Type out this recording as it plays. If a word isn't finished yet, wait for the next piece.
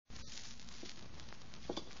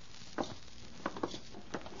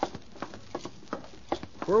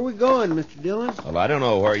Where are we going, Mr. Dillon? Well, I don't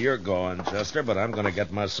know where you're going, Chester, but I'm going to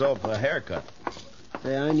get myself a haircut.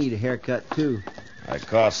 Say, I need a haircut, too. It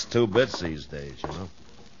costs 2 bits these days, you know.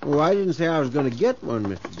 Well, I didn't say I was going to get one,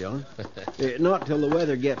 Mr. Dillon. Not till the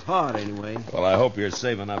weather gets hot, anyway. Well, I hope you're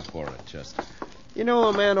saving up for it, Chester. You know,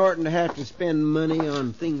 a man oughtn't to have to spend money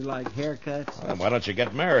on things like haircuts. Well, why don't you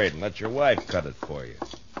get married and let your wife cut it for you?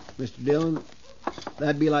 Mr. Dillon,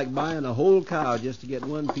 that'd be like buying a whole cow just to get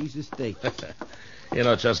one piece of steak. You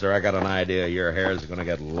know, Chester, I got an idea your hair's going to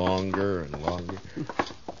get longer and longer.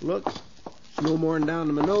 Look, it's no more than down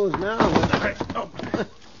to my nose now. Oh.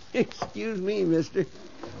 Excuse me, mister.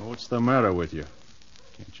 What's the matter with you?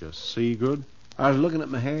 Can't you see good? I was looking at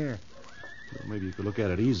my hair. Well, maybe you could look at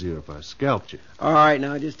it easier if I scalped you. All right,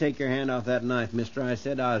 now just take your hand off that knife, mister. I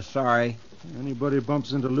said I was sorry. Anybody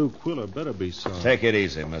bumps into Lou Quiller better be sorry. Take it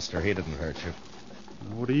easy, mister. He didn't hurt you.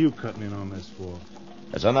 Now, what are you cutting in on this for?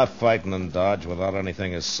 There's enough fighting in Dodge without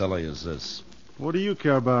anything as silly as this. What do you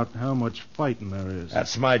care about how much fighting there is?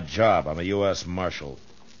 That's my job. I'm a U.S. Marshal.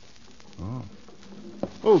 Oh.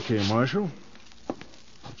 Okay, Marshal.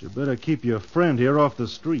 But you better keep your friend here off the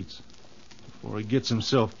streets before he gets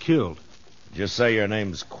himself killed. Did you say your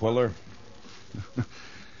name's Quiller?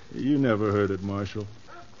 You never heard it, Marshal.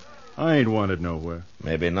 I ain't wanted nowhere.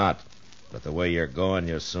 Maybe not. But the way you're going,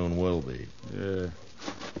 you soon will be. Yeah.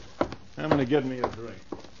 I'm going to get me a drink.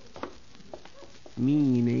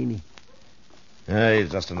 Mean, ain't he? Hey,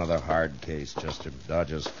 he's just another hard case, Chester.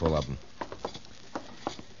 Dodge is full of them.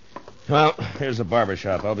 Well, here's the barber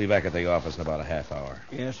shop. I'll be back at the office in about a half hour.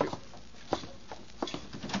 Yes, sir.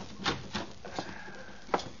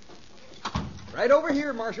 Right over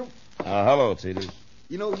here, Marshal. Hello, Teeters.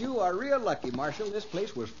 You know, you are real lucky, Marshal. This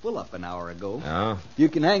place was full up an hour ago. Oh? You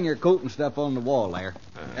can hang your coat and stuff on the wall there.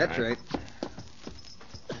 That's right.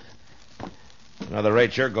 Now, the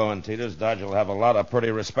rate you're going, Teeters, Dodge will have a lot of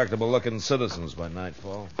pretty respectable-looking citizens by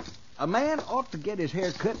nightfall. A man ought to get his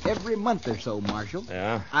hair cut every month or so, Marshal.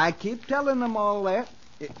 Yeah? I keep telling them all that.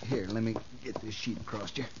 Here, let me get this sheet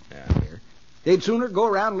across you. Yeah. Here. They'd sooner go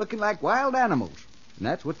around looking like wild animals. And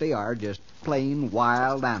that's what they are, just plain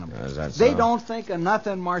wild animals. Is that They so? don't think of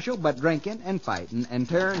nothing, Marshal, but drinking and fighting and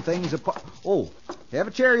tearing things apart. Oh, have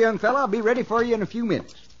a chair, young fella. I'll be ready for you in a few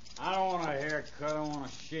minutes. I don't want a haircut. I want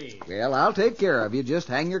a shave. Well, I'll take care of you. Just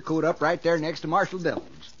hang your coat up right there next to Marshal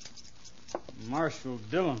Dillon's. Marshal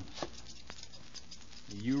Dillon.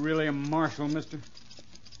 Are you really a marshal, mister?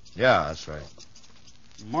 Yeah, that's right.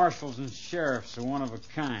 Marshals and sheriffs are one of a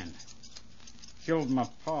kind. Killed my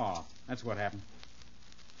pa. That's what happened.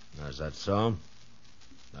 Is that so?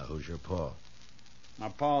 Now, who's your pa? My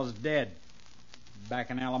pa's dead.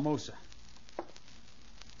 Back in Alamosa.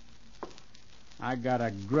 I got a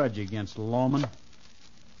grudge against lawmen.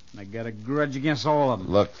 And I got a grudge against all of them.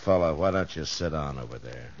 Look, fella, why don't you sit down over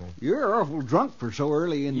there? You're awful drunk for so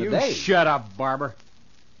early in the day. You shut up, Barber.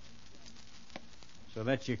 So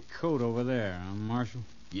that's your coat over there, huh, Marshal?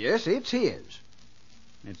 Yes, it's his.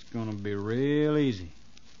 It's gonna be real easy.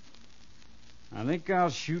 I think I'll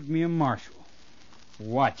shoot me a marshal.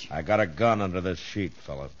 Watch. I got a gun under this sheet,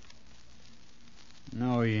 fella.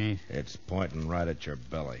 No, you ain't. It's pointing right at your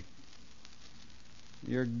belly.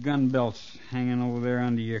 Your gun belt's hanging over there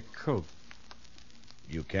under your coat.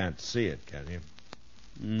 You can't see it, can you?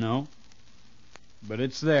 No. But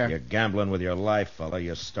it's there. You're gambling with your life, fella.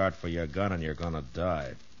 You start for your gun and you're gonna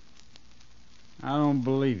die. I don't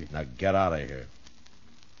believe you. Now get out of here.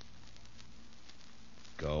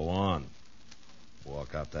 Go on.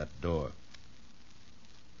 Walk out that door.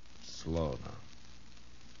 Slow now.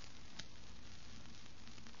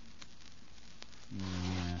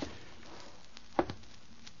 Yeah.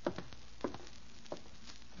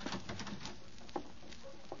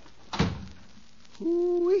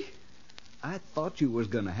 Ooh-wee. I thought you was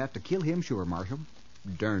going to have to kill him, sure, Marshal.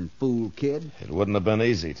 Darn fool kid. It wouldn't have been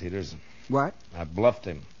easy, Teeters. What? I bluffed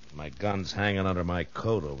him. My gun's hanging under my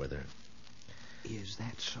coat over there. Is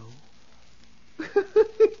that so?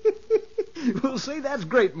 Well, see, that's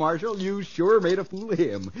great, Marshal. You sure made a fool of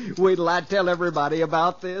him. Wait till I tell everybody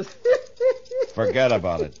about this. Forget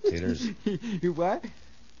about it, Teeters. What?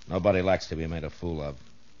 Nobody likes to be made a fool of.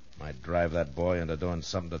 Might drive that boy into doing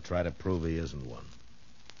something to try to prove he isn't one.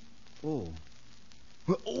 Oh.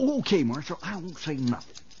 Well, okay, Marshal. I won't say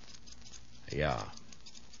nothing. Yeah.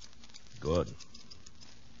 Good.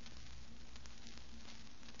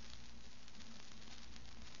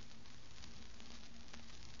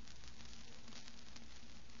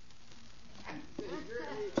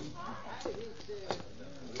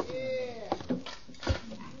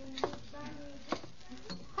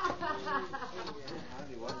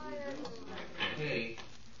 Hey,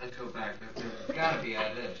 Let's go back. There's got to be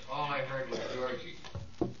Ellis. All I heard was Georgie.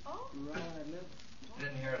 Oh.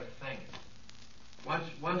 Didn't hear a thing.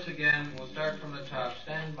 Once again, we'll start from the top.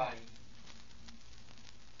 Stand by.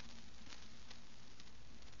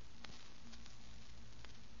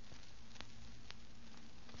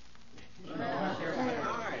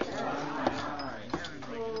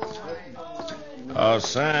 Oh,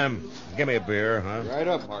 Sam, give me a beer, huh? Right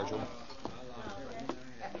up, Marshal.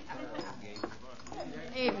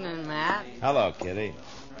 Evening, Matt. Hello, Kitty.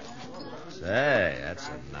 Say, that's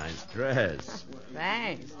a nice dress.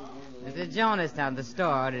 Thanks. Mr. Jonas down at the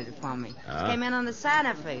store ordered it for me. Huh? Came in on the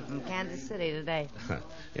Santa Fe from Kansas City today.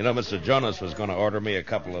 You know, Mr. Jonas was going to order me a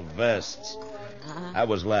couple of vests. That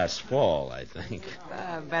was last fall, I think.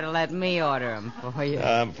 Better let me order them for you.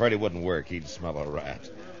 I'm afraid it wouldn't work. He'd smell a rat.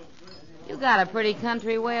 You got a pretty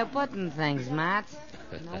country way of putting things, Matt.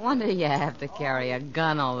 No wonder you have to carry a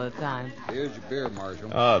gun all the time. Here's your beer,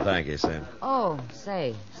 Marshal. Oh, thank you, Sam. Oh,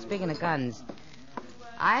 say, speaking of guns,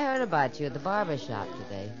 I heard about you at the barber shop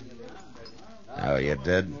today. Oh, you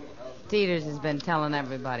did? Teeters has been telling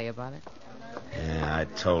everybody about it. Yeah, I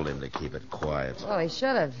told him to keep it quiet. Well, he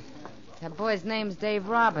should have. That boy's name's Dave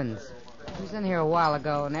Robbins. He was in here a while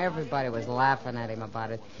ago, and everybody was laughing at him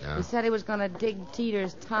about it. Yeah. He said he was going to dig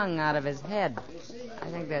Teeter's tongue out of his head. I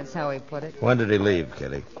think that's how he put it. When did he leave,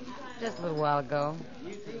 Kitty? Just a little while ago.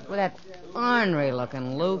 With that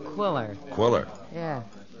ornery-looking Lou Quiller. Quiller? Yeah.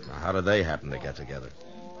 How did they happen to get together?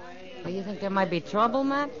 Well, you think there might be trouble,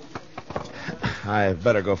 Matt? I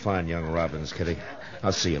better go find young Robbins, Kitty.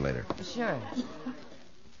 I'll see you later. Sure.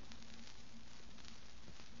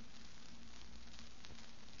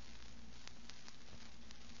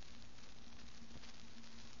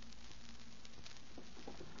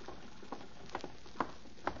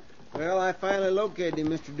 Well, I finally located him,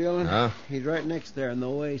 Mr. Dillon. Huh? He's right next there in the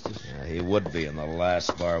Oasis. Yeah, he would be in the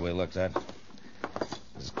last bar we looked at.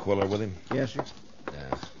 Is Quiller with him? Yes, sir.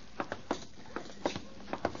 Yeah.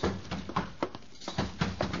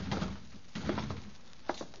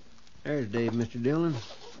 There's Dave, Mr. Dillon.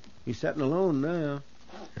 He's sitting alone now.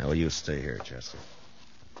 Yeah, well, you stay here, Chester.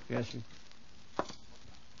 Yes, sir.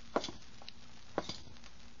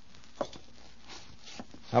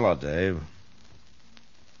 Hello, Dave.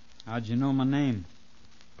 How'd you know my name?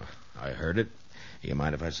 I heard it. You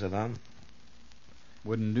mind if I sit down?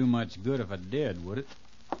 Wouldn't do much good if I did, would it?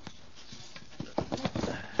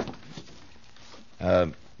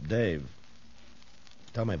 Dave,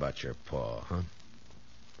 tell me about your paw, huh?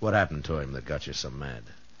 What happened to him that got you so mad?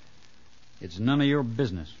 It's none of your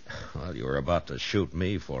business. Well, you were about to shoot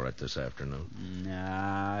me for it this afternoon.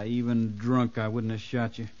 Nah, even drunk I wouldn't have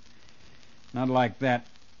shot you. Not like that.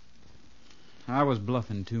 I was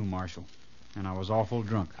bluffing too, Marshal, and I was awful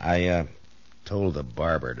drunk. I told the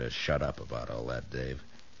barber to shut up about all that, Dave.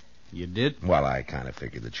 You did? Well, I kind of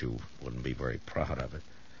figured that you wouldn't be very proud of it.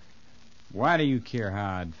 Why do you care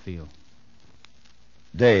how I'd feel?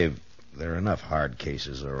 Dave, there are enough hard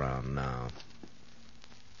cases around now.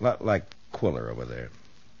 Like Quiller over there.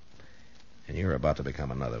 And you're about to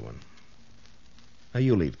become another one. Now,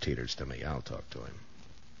 you leave Teeters to me. I'll talk to him.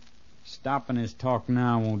 Stopping his talk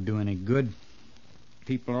now won't do any good.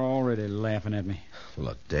 People are already laughing at me.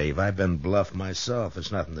 Look, Dave, I've been bluffed myself.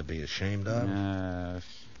 It's nothing to be ashamed of.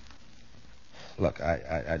 Look,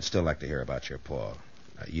 I'd still like to hear about your paw.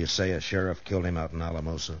 You say a sheriff killed him out in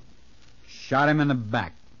Alamosa? Shot him in the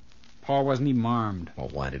back. Paul wasn't even armed. Well,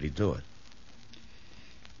 why did he do it?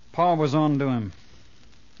 Paul was on to him.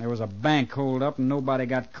 There was a bank hold up and nobody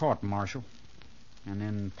got caught, Marshal. And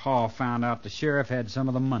then Paul found out the sheriff had some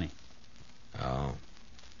of the money. Oh.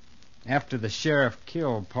 After the sheriff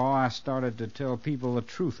killed Paul, I started to tell people the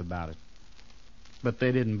truth about it. But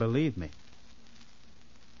they didn't believe me.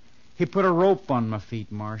 He put a rope on my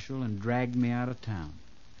feet, Marshal, and dragged me out of town.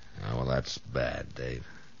 Oh, well, that's bad, Dave.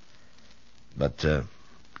 But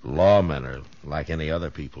lawmen are like any other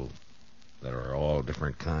people. There are all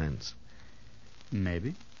different kinds.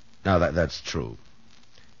 Maybe. Now, that's true.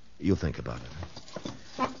 You think about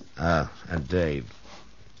it. And Dave,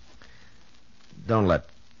 don't let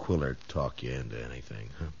Quiller talk you into anything,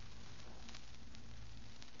 huh?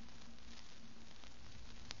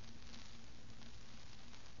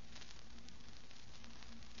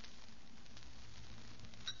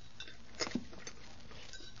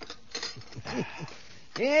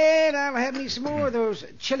 And I'll have me some more of those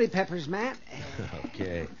chili peppers, Matt.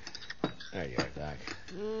 Okay. There you are, Doc.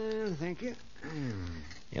 Thank you.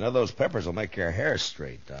 You know, those peppers will make your hair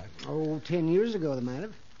straight, Doc. Oh, 10 years ago, they might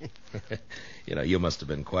have. You must have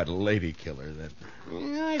been quite a lady killer then.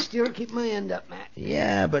 Yeah, I still keep my end up, Matt.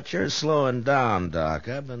 Yeah, but you're slowing down, Doc.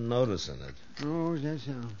 I've been noticing it. Oh, is that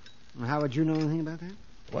so? Well, how would you know anything about that?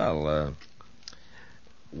 Well,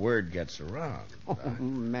 word gets around. Oh,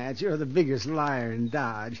 Matt, you're the biggest liar in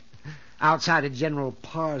Dodge. Outside of General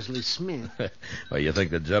Parsley Smith. Well, you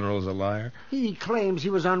think the general's a liar? He claims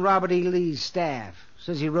he was on Robert E. Lee's staff.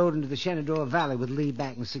 Says he rode into the Shenandoah Valley with Lee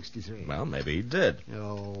back in '63. Well, maybe he did.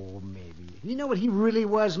 Oh, maybe. You know what he really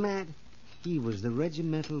was, Matt? He was the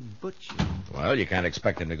regimental butcher. Well, you can't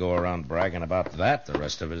expect him to go around bragging about that the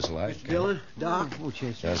rest of his life. Mr. Dillon, Doc. Oh,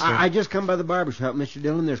 Chester. Chester? I just come by the barber shop, Mr.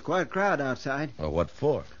 Dillon. There's quite a crowd outside. Well, what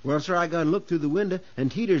for? Well, sir, I got a look through the window,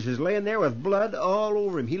 and Teeters is laying there with blood all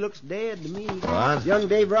over him. He looks dead to me. What? Young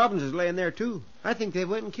Dave Robbins is laying there, too. I think they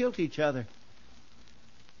went and killed each other.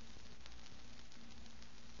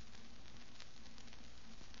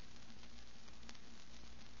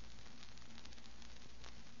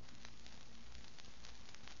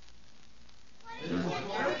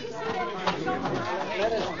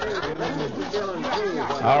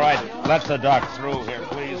 All right, let the doc through here,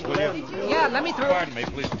 please, will you? Yeah, let me through. Pardon me,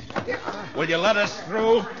 please. Will you let us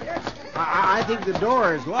through? I think the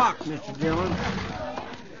door is locked, Mr. Dillon.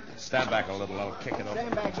 Stand back a little. I'll kick it open.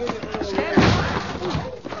 Stand back in.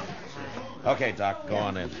 Okay, Doc, go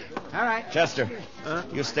on in. All right. Chester,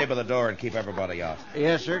 you stay by the door and keep everybody out.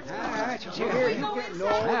 Yes, sir. All right, well,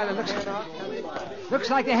 it looks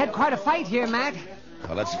like they had quite a fight here, Matt.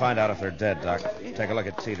 Well, let's find out if they're dead, Doc. Take a look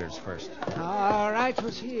at Teeters first. All right,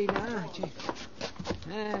 we'll see now.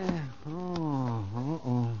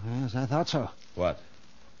 Yes, I thought so. What?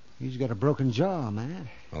 He's got a broken jaw, Matt.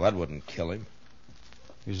 Well, that wouldn't kill him.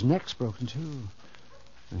 His neck's broken, too.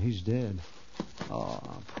 And he's dead. Oh,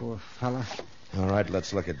 poor fella. All right,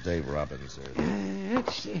 let's look at Dave Robbins there.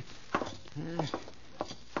 Let's see.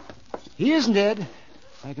 He isn't dead.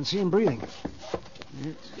 I can see him breathing.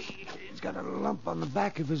 He's got a lump on the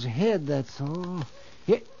back of his head, that's all.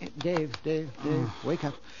 Here, Dave, wake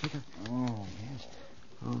up. Oh, yes.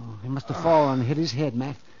 Oh, he must have fallen and hit his head,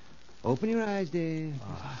 Matt. Open your eyes, Dave.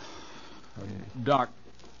 Doc.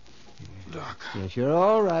 Yes, you're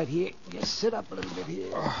all right. Here, just sit up a little bit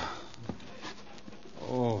here.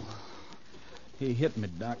 Oh, he hit me,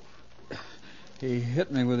 Doc. He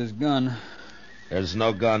hit me with his gun. There's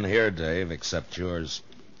no gun here, Dave, except yours.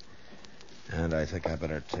 And I think I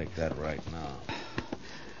better take that right now.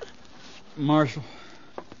 Marshal,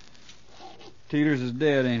 Teeters is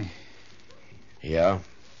dead, ain't he? Yeah,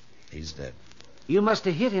 he's dead. You must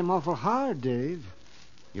have hit him awful hard, Dave.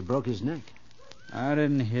 You broke his neck. I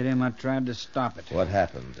didn't hit him. I tried to stop it. What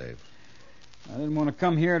happened, Dave? I didn't want to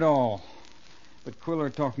come here at all. But Quiller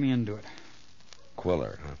talked me into it.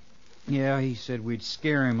 Quiller, huh? Yeah, he said we'd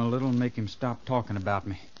scare him a little and make him stop talking about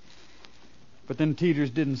me. But then Teeters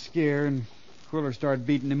didn't scare, and Quiller started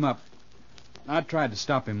beating him up. I tried to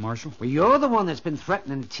stop him, Marshal. Well, you're the one that's been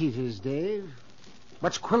threatening Teeters, Dave.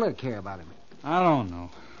 What's Quiller care about him? I don't know.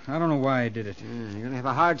 I don't know why he did it. You're going to have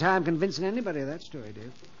a hard time convincing anybody of that story,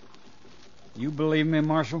 Dave. You believe me,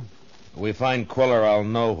 Marshal? If we find Quiller, I'll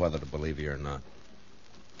know whether to believe you or not.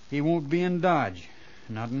 He won't be in Dodge.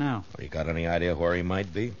 Not now. Well, you got any idea where he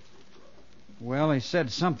might be? Well, he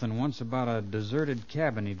said something once about a deserted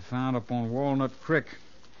cabin he'd found up on Walnut Creek.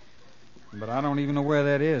 But I don't even know where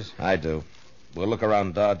that is. I do. We'll look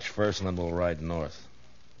around Dodge first, and then we'll ride north.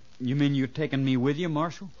 You mean you're taking me with you,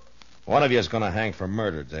 Marshal? One of you is going to hang for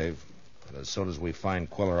murder, Dave. And as soon as we find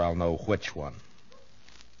Quiller, I'll know which one.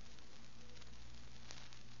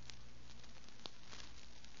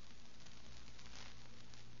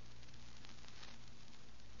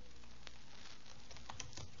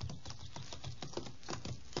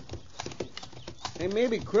 Hey,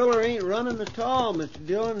 maybe Quiller ain't running at all, Mr.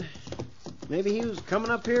 Dillon. Maybe he was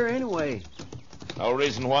coming up here anyway. No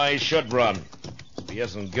reason why he should run. He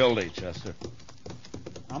isn't guilty, Chester.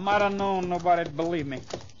 I might have known nobody'd believe me.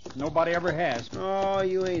 Nobody ever has. Oh,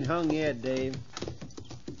 you ain't hung yet, Dave.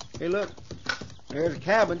 Hey, look. There's a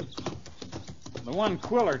cabin. The one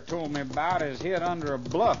Quiller told me about is hid under a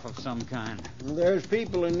bluff of some kind. There's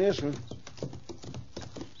people in this one.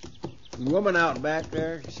 The woman out back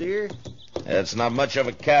there. See her? It's not much of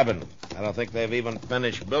a cabin. I don't think they've even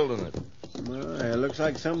finished building it. Well, it looks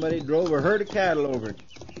like somebody drove a herd of cattle over it.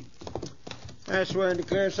 I swear and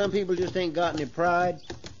declare some people just ain't got any pride.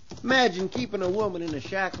 Imagine keeping a woman in a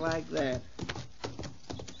shack like that.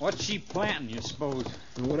 What's she planting, you suppose?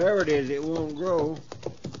 And whatever it is, it won't grow.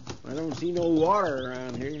 I don't see no water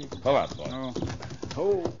around here. Pull out, boy. Oh.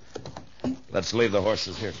 Oh. Let's leave the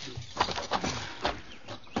horses here.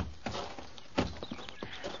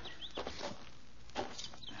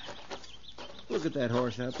 Look at that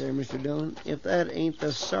horse out there, Mr. Dillon. If that ain't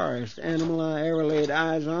the sorriest animal I ever laid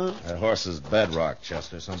eyes on. That horse is bedrock,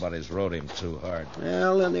 Chester. Somebody's rode him too hard.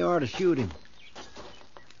 Well, then they ought to shoot him.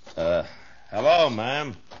 Hello,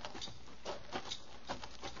 ma'am.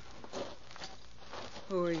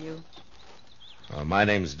 Who are you? My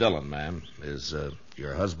name's Dillon, ma'am. Is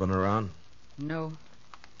your husband around? No,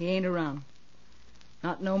 he ain't around.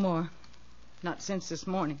 Not no more. Not since this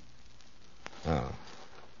morning. Oh.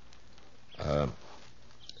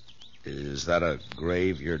 Is that a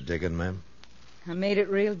grave you're digging, ma'am? I made it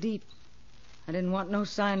real deep. I didn't want no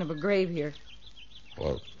sign of a grave here.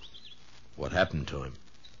 Well, what happened to him?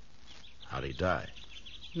 How'd he die?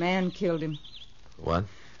 Man killed him. What?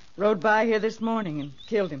 Rode by here this morning and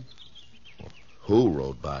killed him. Who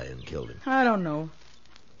rode by and killed him? I don't know.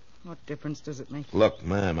 What difference does it make? Look,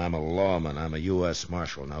 ma'am, I'm a lawman. I'm a U.S.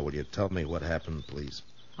 Marshal. Now, will you tell me what happened, please?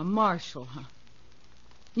 A marshal, huh?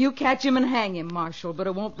 You catch him and hang him, Marshal, but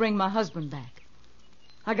it won't bring my husband back.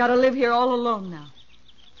 I gotta live here all alone now.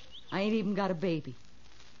 I ain't even got a baby.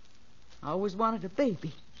 I always wanted a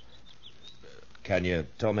baby. Can you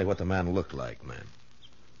tell me what the man looked like, ma'am?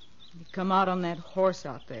 He come out on that horse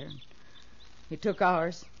out there. He took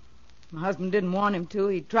ours. My husband didn't want him to.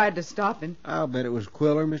 He tried to stop him. I'll bet it was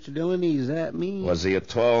Quiller, Mr. Dillon. He's that mean. Was he a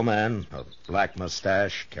tall man, a black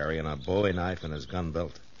mustache, carrying a bowie knife in his gun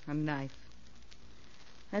belt? A knife.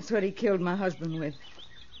 That's what he killed my husband with.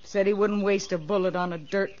 Said he wouldn't waste a bullet on a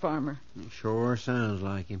dirt farmer. It sure sounds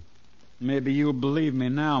like him. Maybe you'll believe me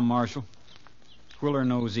now, Marshal. Quiller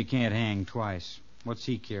knows he can't hang twice. What's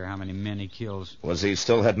he care how many men he kills? Was he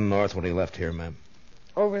still heading north when he left here, ma'am?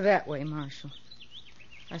 Over that way, Marshal.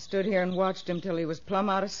 I stood here and watched him till he was plumb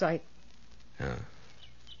out of sight. Yeah.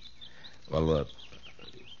 Well,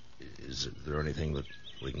 is there anything that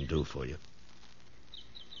we can do for you?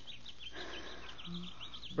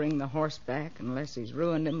 Bring the horse back unless he's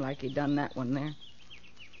ruined him like he done that one there.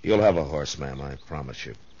 You'll have a horse, ma'am, I promise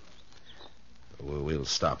you. We'll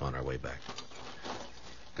stop on our way back.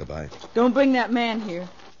 Goodbye. Don't bring that man here.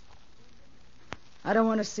 I don't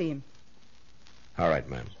want to see him. All right,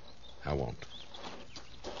 ma'am. I won't.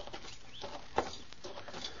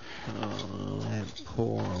 Oh, that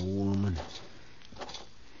poor woman.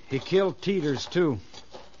 He killed Teeters, too.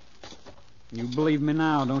 You believe me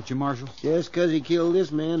now, don't you, Marshal? Just 'cause he killed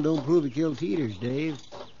this man don't prove he killed Teeters, Dave.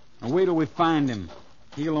 Now, wait till we find him.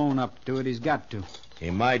 He'll own up to it. He's got to.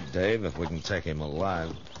 He might, Dave, if we can take him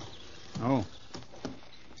alive. Oh.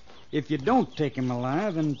 If you don't take him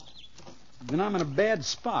alive, then I'm in a bad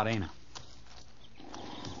spot, ain't I?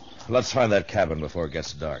 Let's find that cabin before it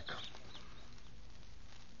gets dark.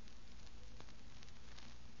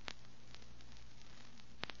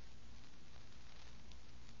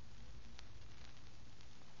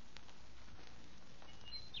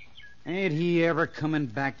 Ain't he ever coming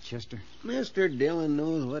back, Chester? Mr. Dillon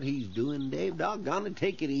knows what he's doing, Dave. Doggone it,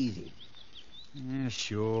 take it easy. Yeah,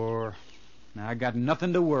 sure. Now, I got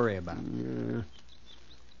nothing to worry about. Yeah.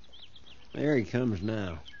 There he comes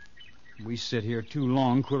now. We sit here too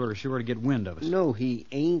long, Quiller's sure to get wind of us. No, he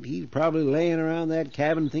ain't. He's probably laying around that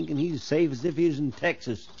cabin thinking he's safe as if he was in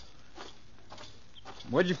Texas.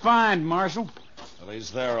 What'd you find, Marshal? Well,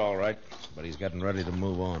 he's there, all right, but he's getting ready to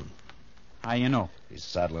move on. How you know? He's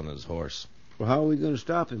saddling his horse. Well, how are we going to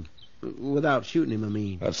stop him? Without shooting him, I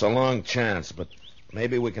mean. That's a long chance, but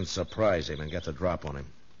maybe we can surprise him and get the drop on him.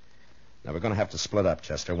 Now, we're going to have to split up,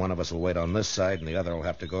 Chester. One of us will wait on this side, and the other will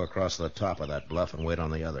have to go across the top of that bluff and wait on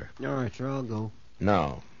the other. All right, sir, I'll go.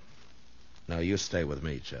 No. No, you stay with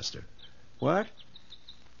me, Chester. What?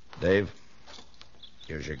 Dave,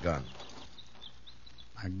 here's your gun.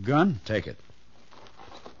 A gun? Take it.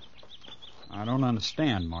 I don't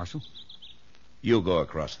understand, Marshal. You go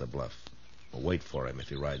across the bluff. We'll wait for him if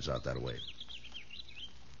he rides out that way.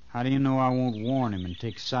 How do you know I won't warn him and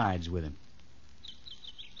take sides with him?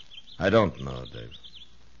 I don't know, Dave.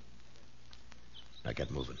 Now get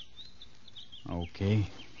moving. Okay.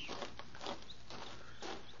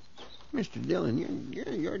 Mr. Dillon,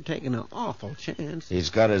 you're taking an awful chance. He's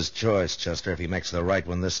got his choice, Chester. If he makes the right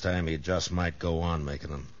one this time, he just might go on making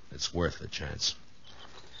them. It's worth the chance.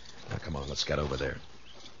 Now, come on, let's get over there.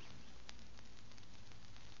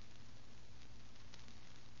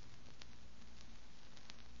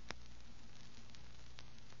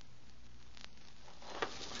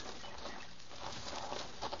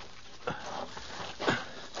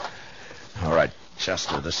 All right,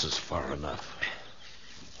 Chester, this is far enough.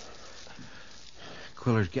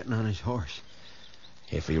 Quiller's getting on his horse.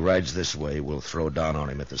 If he rides this way, we'll throw down on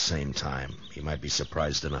him at the same time. He might be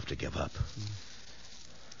surprised enough to give up.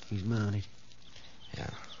 He's mounted. Yeah.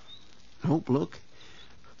 Nope, look.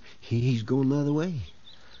 He's going the other way.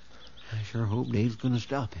 I sure hope Dave's going to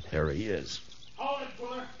stop it. There he is. Hold it,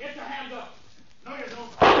 Quiller. Get your hands up. No, you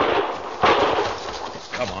don't.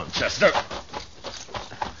 Come on, Chester.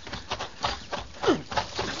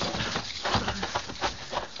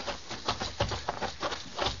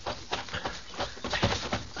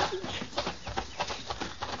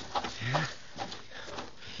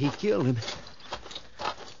 He killed him.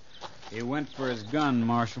 He went for his gun,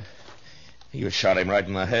 Marshal. You shot him right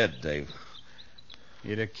in the head, Dave.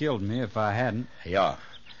 He'd have killed me if I hadn't. Yeah.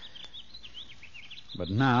 But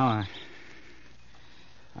now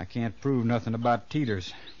I can't prove nothing about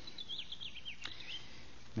Teeters.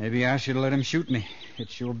 Maybe I should have let him shoot me. It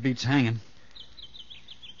sure beats hanging.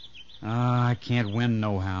 I can't win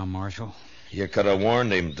nohow, Marshal. You could have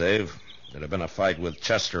warned him, Dave. There'd have been a fight with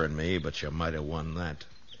Chester and me, but you might have won that.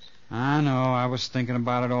 I know. I was thinking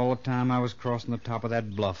about it all the time I was crossing the top of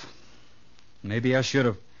that bluff. Maybe I should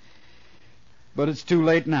have. But it's too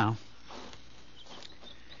late now.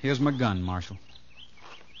 Here's my gun, Marshal.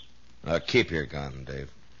 Keep your gun,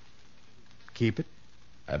 Dave. Keep it?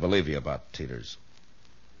 I believe you about Teeters.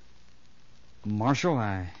 Marshal,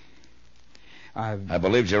 I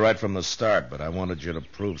believed you right from the start, but I wanted you to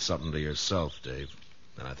prove something to yourself, Dave.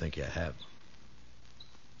 And I think you have.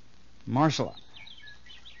 Marshal,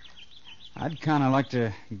 I'd kind of like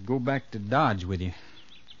to go back to Dodge with you.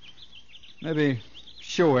 Maybe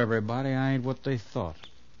show everybody I ain't what they thought.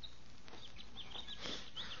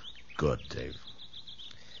 Good, Dave.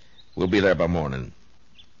 We'll be there by morning.